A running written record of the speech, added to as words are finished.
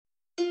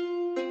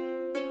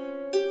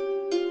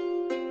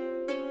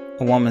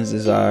A woman's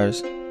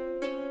desires.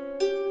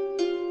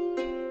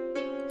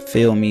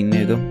 Feel me,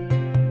 nigga.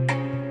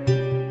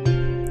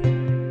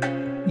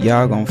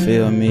 Y'all gon'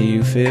 feel me,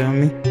 you feel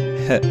me?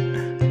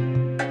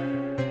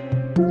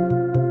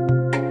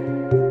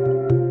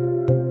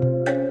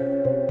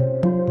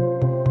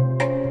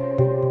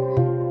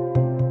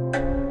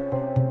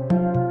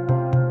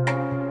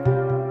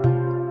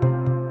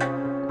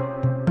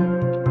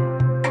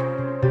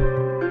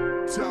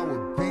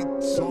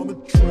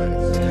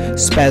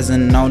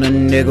 Spazzing on a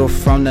nigga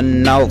from the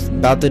north,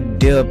 bout to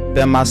dip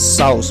in my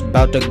sauce,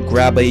 bout to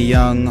grab a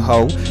young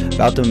hoe,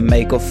 bout to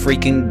make a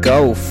freaking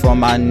go for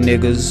my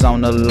niggas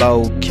on the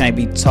low. Can't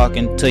be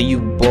talking to you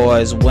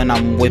boys when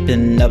I'm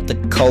whipping up the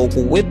coke.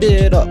 Whip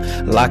it up,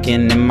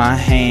 locking in my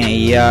hand.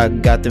 Yeah, I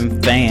got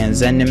them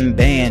fans and them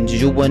bands.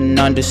 You wouldn't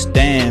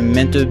understand,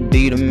 meant to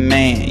be the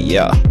man.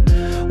 Yeah.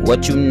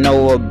 What you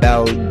know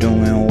about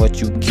doing what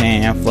you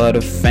can for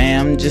the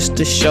fam, just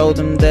to show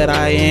them that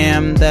I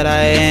am.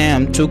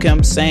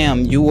 Toucan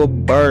Sam, you a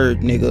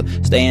bird,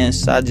 nigga. Stay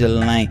inside your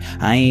lane.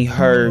 I ain't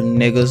heard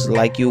niggas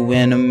like you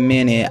in a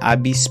minute. I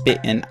be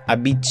spittin', I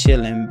be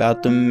chillin',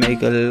 bout to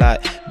make a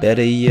lot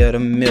better yet a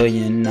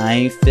million. I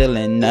ain't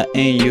feeling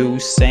nothing you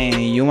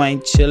saying. You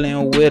ain't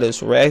chillin' with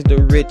us. Rags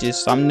the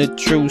richest. I'm the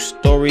true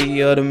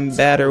story of them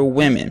battered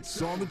women.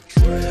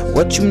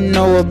 What you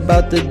know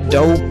about the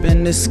dope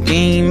and the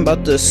scheme?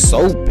 About the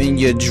soap in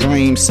your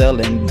dream,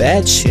 selling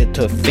that shit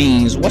to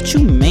fiends. What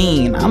you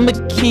mean? I'm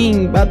a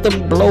king, about to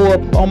blow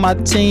up on my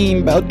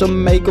team, about to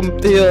make them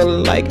feel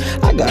like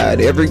I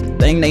got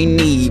everything they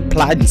need.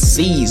 Plotting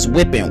seeds,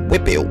 whipping,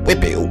 whip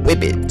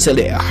it till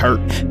it hurt.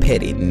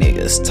 Petty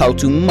niggas talk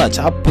too much,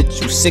 I'll put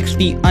you 6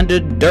 feet under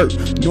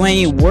dirt. You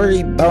ain't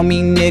worried about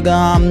me, nigga,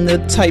 I'm the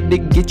type to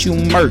get you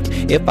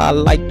murked. If I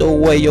like the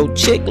way your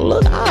chick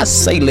look, I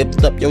say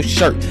lift up your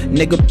shirt.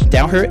 Nigga,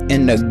 down here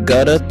in the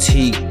gutter,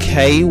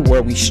 TK,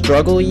 where we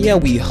struggle, yeah,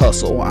 we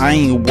hustle. I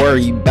ain't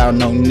worried about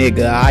no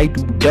nigga, I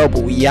do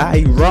double, yeah,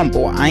 I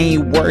rumble. I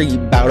ain't worried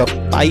about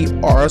a fight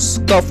or a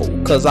scuffle,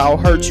 cause I'll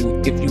hurt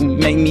you if you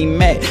make me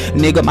mad.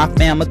 Nigga, my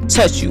fam'll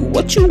touch you,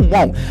 what you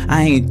want?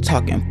 I ain't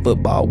talking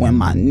football when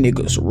my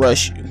niggas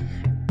rush you.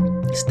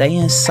 Stay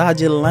inside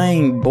your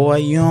lane, boy,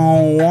 you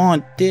don't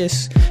want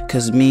this.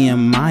 Cause me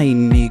and my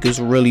niggas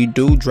really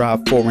do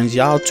drive foreigns.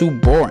 Y'all too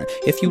boring.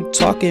 If you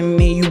talking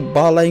me, you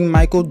ball like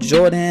Michael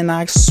Jordan.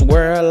 I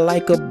swear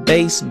like a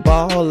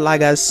baseball, I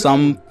got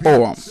something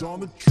for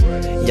him.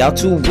 Y'all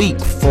too weak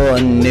for a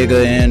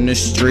nigga in the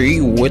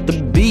street with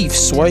the beef.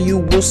 Swear you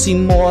will see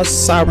more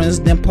sirens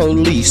than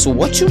police.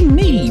 What you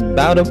need?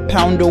 About a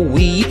pound of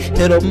weed.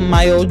 Hit up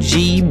my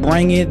OG,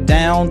 bring it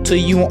down to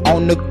you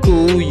on the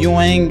cool. You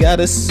ain't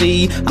gotta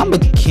see, I'm a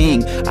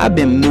king. I've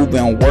been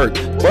moving work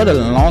for the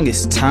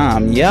longest time.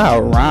 Yeah, I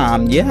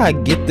rhyme. Yeah, I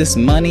get this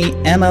money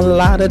and a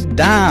lot of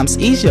dimes.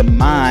 Ease your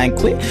mind.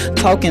 Quit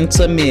talking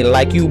to me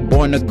like you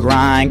born to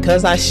grind.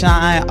 Cause I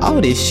shine.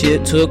 All this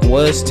shit took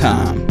was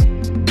time.